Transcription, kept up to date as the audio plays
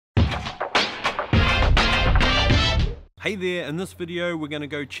Hey there, in this video we're going to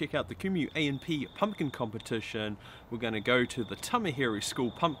go check out the Kumeu A&P pumpkin competition. We're going to go to the Tamahere School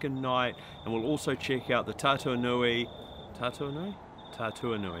Pumpkin Night, and we'll also check out the Tatuanui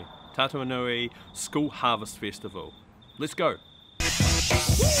School Harvest Festival. Let's go!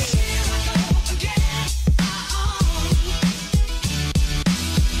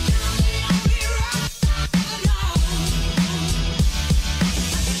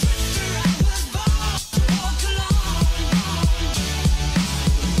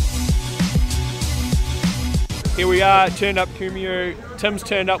 Here we are, turned up Kumeu. Tim's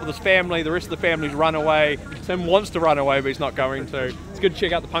turned up with his family, the rest of the family's run away. Tim wants to run away, but he's not going to. It's good to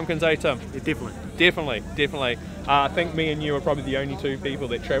check out the pumpkins, eh Tim? Yeah, Definitely. I think me and you are probably the only two people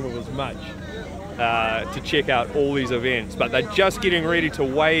that travel as much to check out all these events. But they're just getting ready to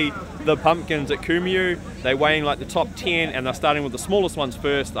weigh the pumpkins at Kumeu. They're weighing like the top 10, and they're starting with the smallest ones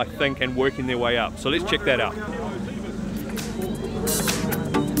first, I think, and working their way up. So let's check that out.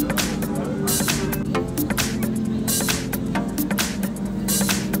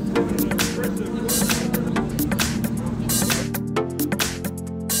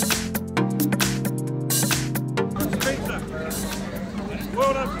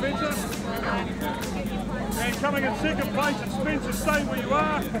 Well done, Spencer. And coming in second place is Spencer. Stay where you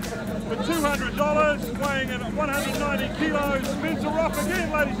are for $200, weighing in at 190 kilos. Spencer off again,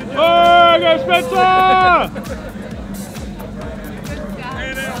 ladies and gentlemen. Oh, go Spencer!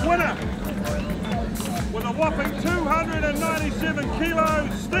 And our winner with a whopping 297 kilos,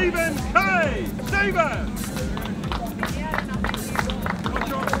 Stephen K. Stephen! What's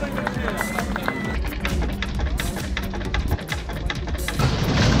your signature?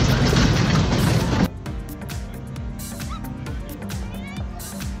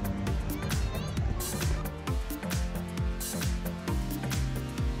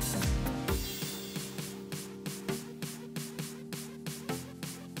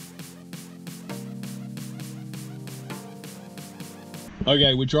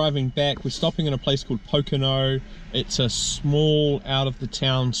 Okay, we're driving back. We're stopping in a place called Pokeno. It's a small, out of the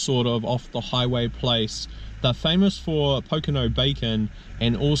town, sort of off the highway place. They're famous for Pokeno bacon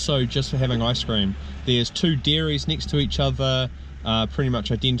and also just for having ice cream. There's two dairies next to each other, pretty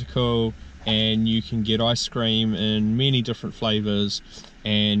much identical, and you can get ice cream in many different flavors.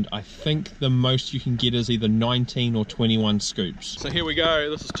 And I think the most you can get is either 19 or 21 scoops. So here we go.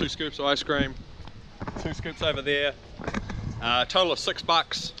 This is 2 scoops of ice cream, 2 scoops over there. Total of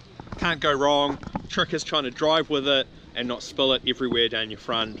 $6, can't go wrong. Trick is trying to drive with it and not spill it everywhere down your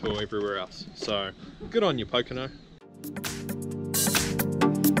front or everywhere else. So good on you, Pokeno.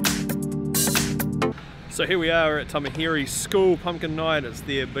 So here we are at Tamahere School Pumpkin Night. It's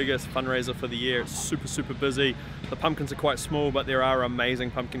their biggest fundraiser for the year. It's super busy. The pumpkins are quite small, but there are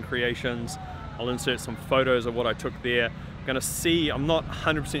amazing pumpkin creations. I'll insert some photos of what I took there. I'm gonna see, I'm not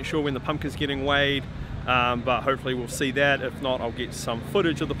 100% sure when the pumpkin's getting weighed, but hopefully we'll see that. If not, I'll get some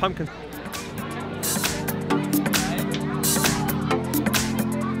footage of the pumpkins.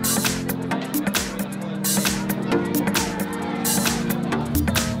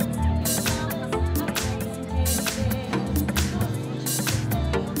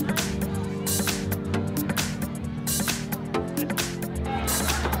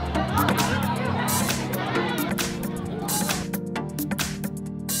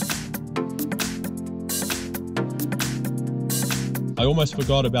 I almost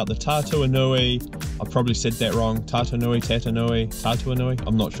forgot about the Tatuanui. I probably said that wrong. Tatuanui.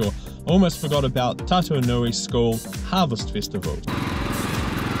 I'm not sure. I almost forgot about Tatuanui School Harvest Festival.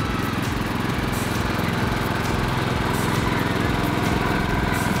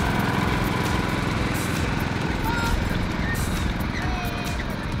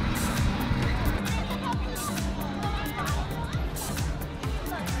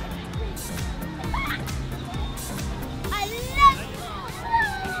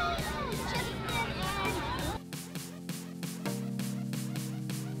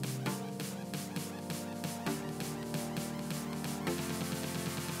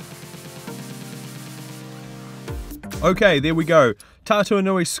 Okay, there we go.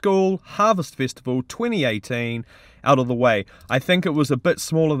 Tatuanui School Harvest Festival 2018 out of the way. I think it was a bit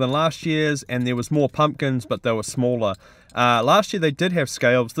smaller than last year's, and there was more pumpkins, but they were smaller. Last year they did have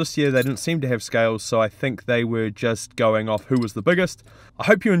scales. This year they didn't seem to have scales, so I think they were just going off who was the biggest. I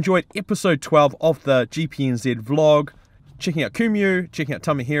hope you enjoyed episode 12 of the GPNZ vlog. Checking out Kumeu, checking out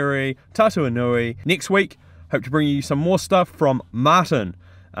Tamahere, Tatuanui. Next week, hope to bring you some more stuff from Martin.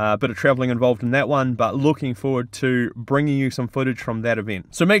 A bit of traveling involved in that one, but looking forward to bringing you some footage from that event.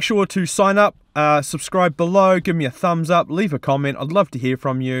 So make sure to sign up, subscribe below, give me a thumbs up, leave a comment. I'd love to hear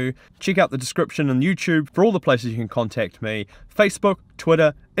from you. Check out the description on YouTube for all the places you can contact me: Facebook,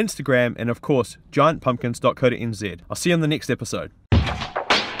 Twitter, Instagram, and of course giantpumpkins.co.nz. I'll see you in the next episode.